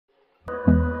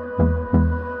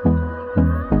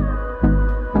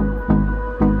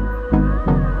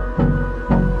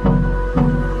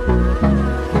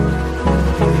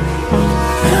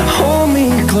Hold me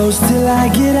close till I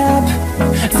get up.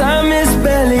 Time is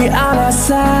barely on our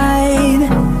side.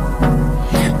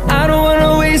 I don't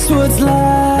wanna waste what's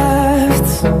left.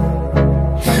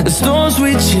 The storms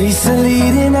we chase are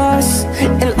leading us,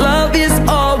 and love is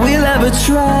all we'll ever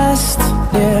trust.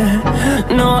 Yeah,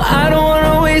 no, I don't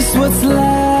wanna waste what's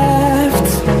left.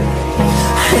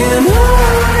 And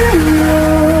on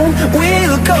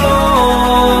we'll go,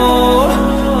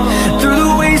 through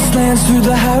the wastelands, through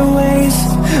the highways,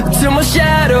 till my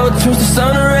shadow turns to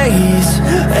sun rays.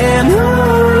 And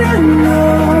on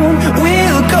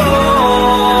we'll go,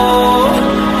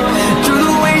 through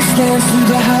the wastelands, through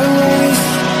the highways,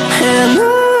 and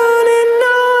on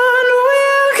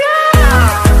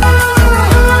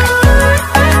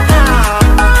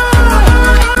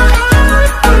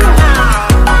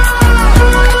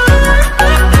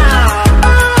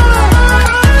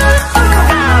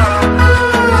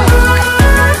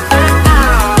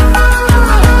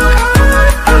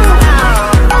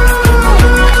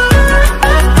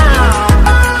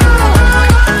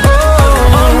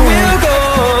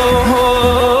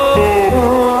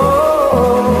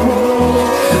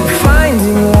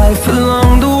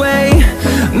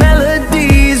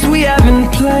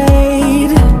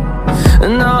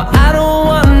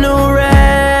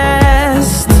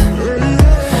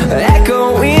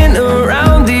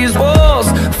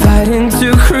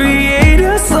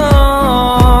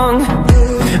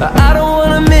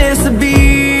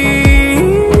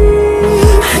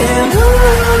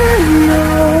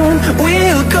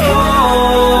we'll go.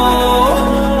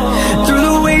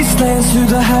 Through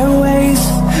the highways,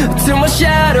 till my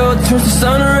shadow turns to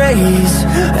sun rays.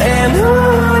 And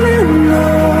on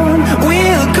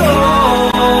we'll go,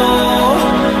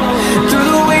 through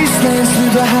the wastelands,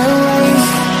 through the highways,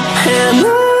 and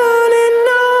on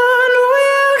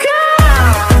we'll go.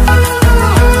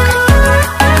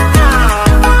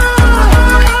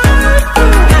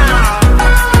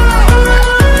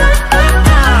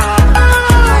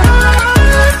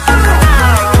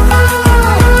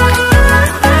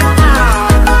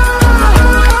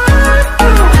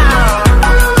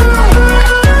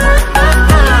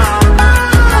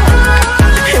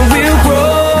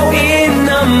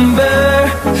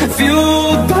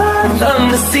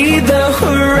 See the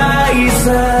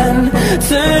horizon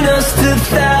turn us to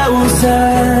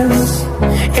thousands,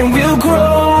 and we'll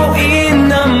grow in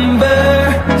number,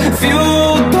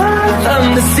 fueled by them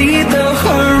to see the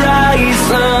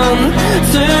horizon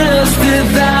turn us to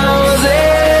thousands.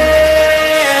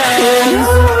 And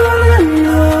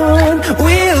on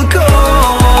we'll go,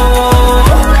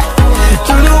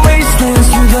 through the wastelands,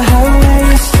 through the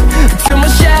highways, till my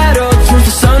shadow turns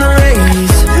to sun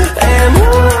rays. And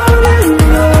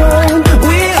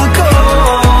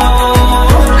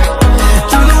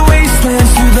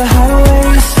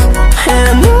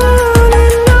and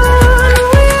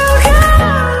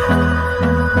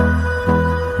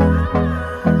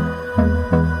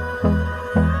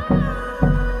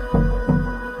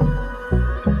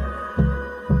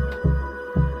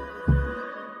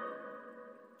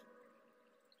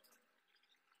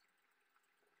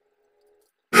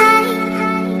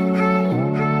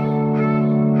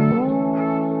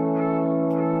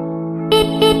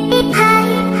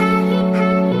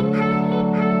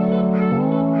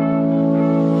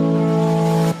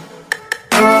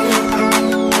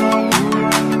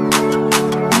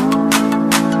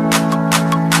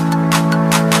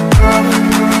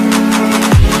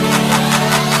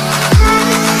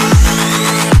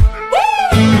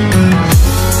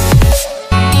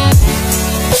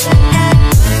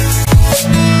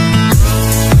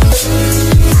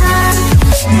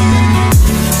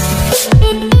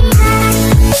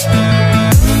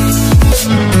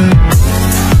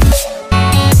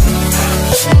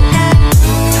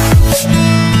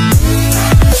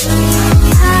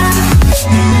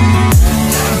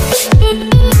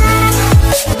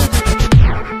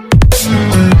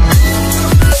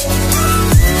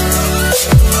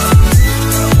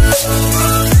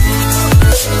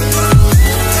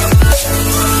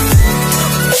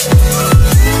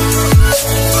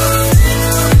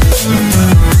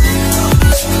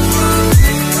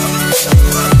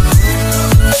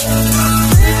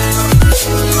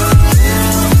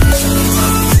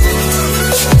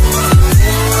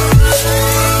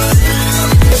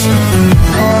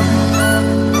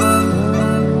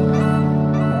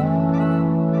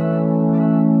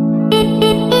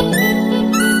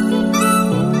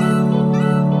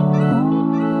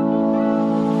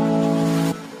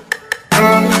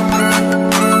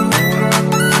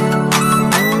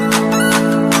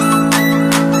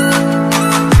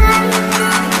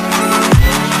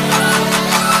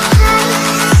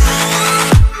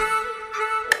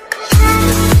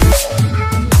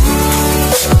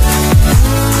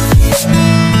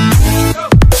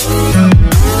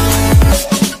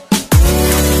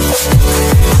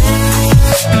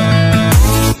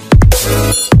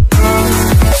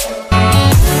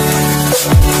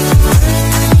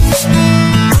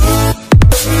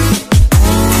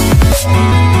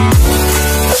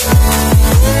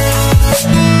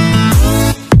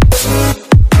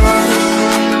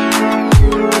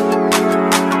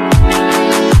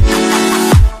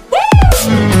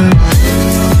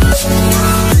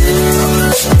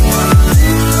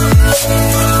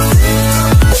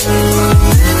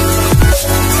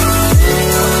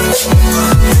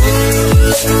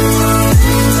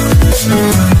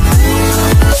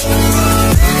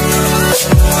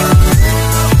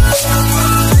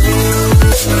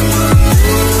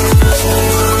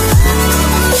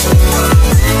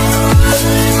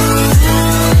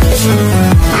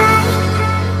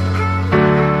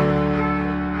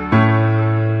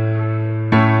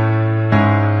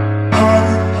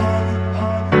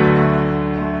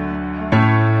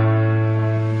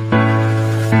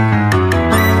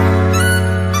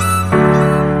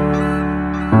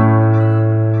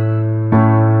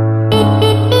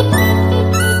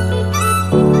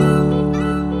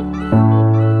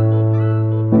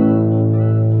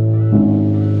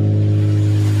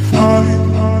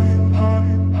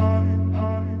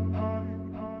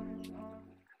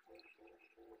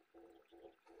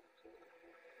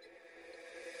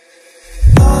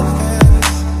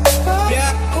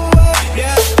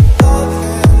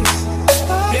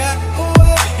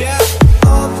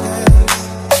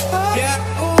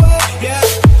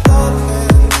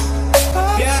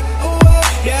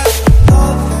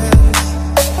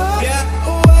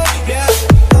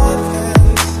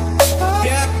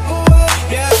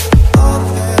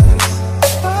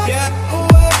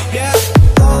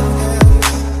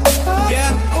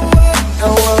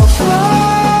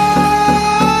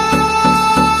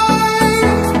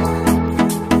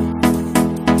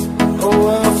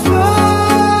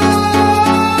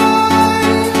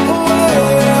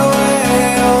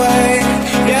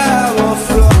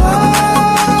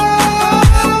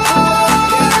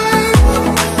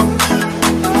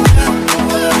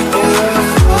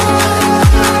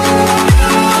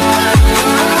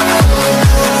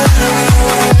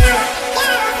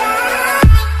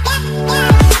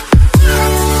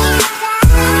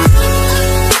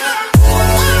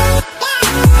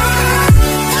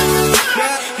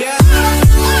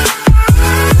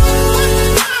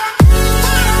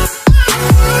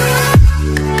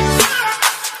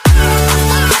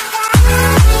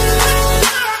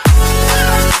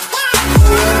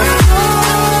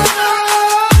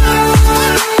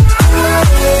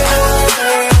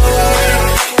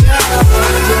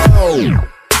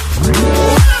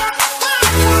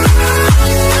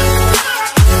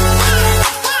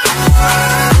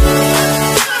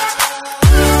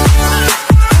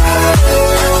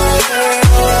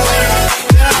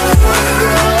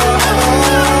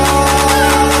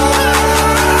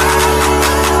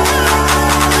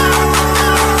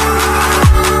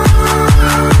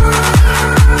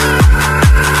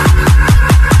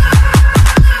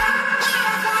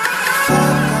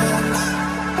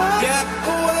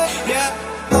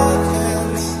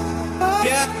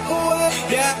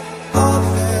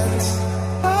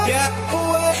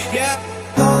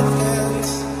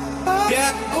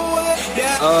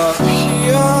Up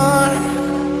here,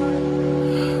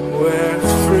 we're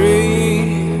free,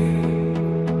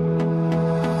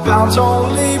 bound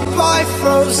only by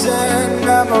frozen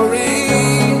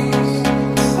memories.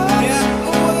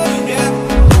 Lost in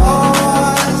time,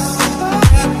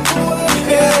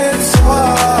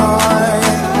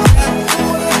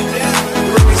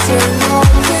 racing on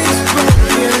these broken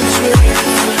dreams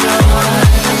tonight.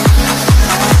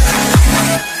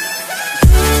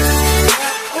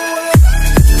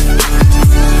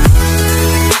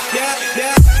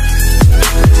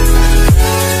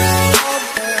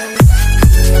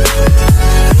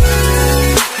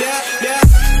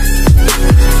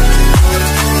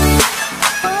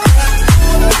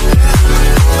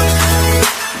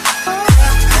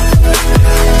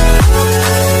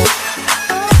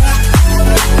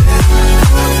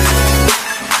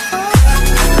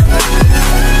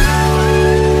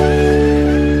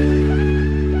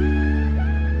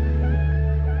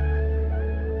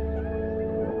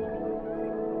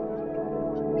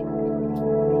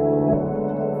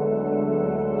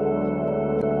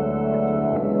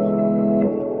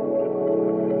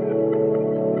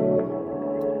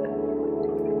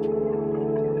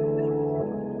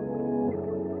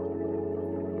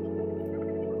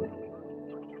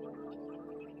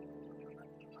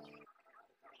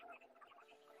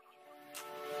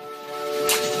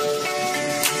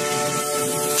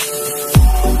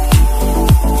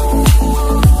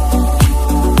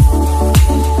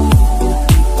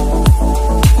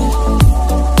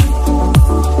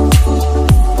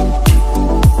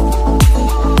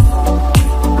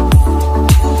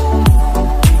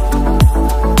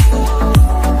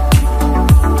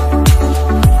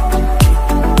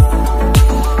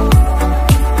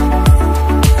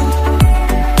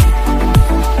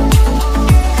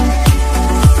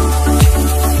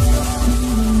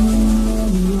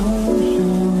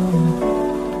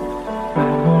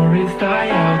 Die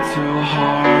out too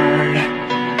hard.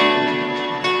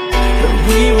 But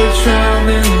we were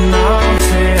traveling the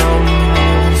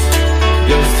mountains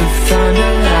just to find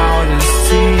the loudest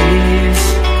seas.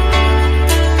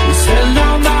 We set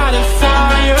down by the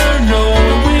fire,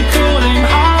 knowing we could aim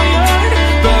higher,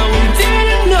 but we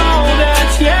didn't know that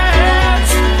yet.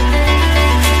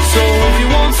 So if you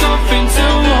want something to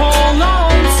hold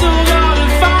on to, gotta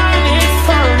find it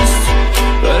first.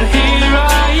 But here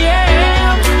I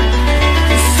am,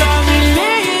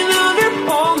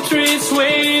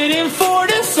 waiting for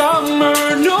the summer,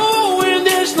 knowing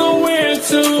there's nowhere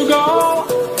to go.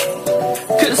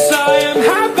 'Cause I am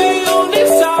happy on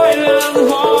this island,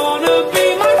 wanna be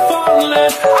my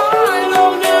farmland. I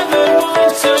don't ever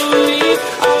want to leave,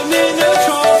 I'm in a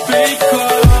tropic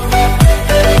club.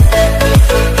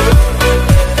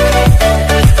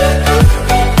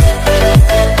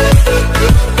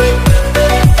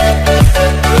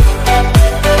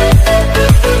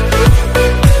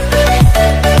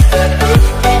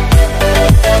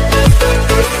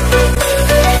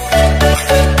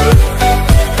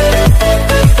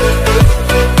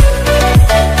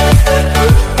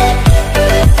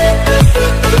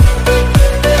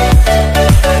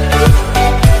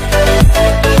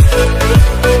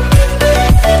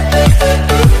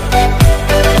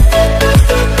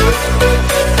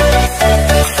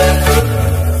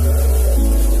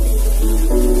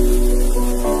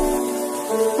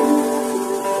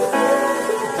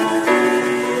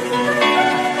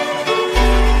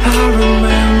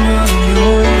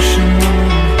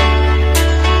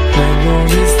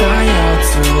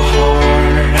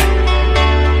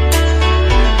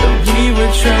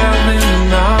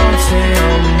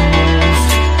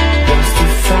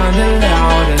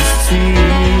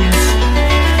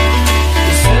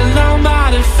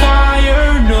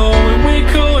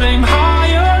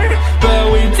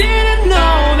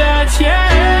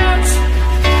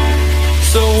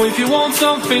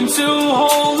 Something to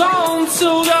hold on to,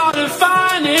 gotta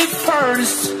find it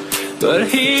first. But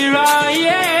here I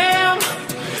am,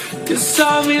 'cause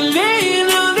I've been laying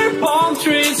under palm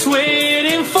trees,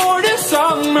 waiting for the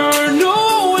summer,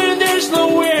 knowing there's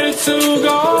nowhere to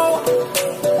go.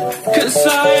 'Cause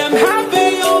I am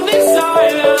happy on this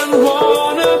island.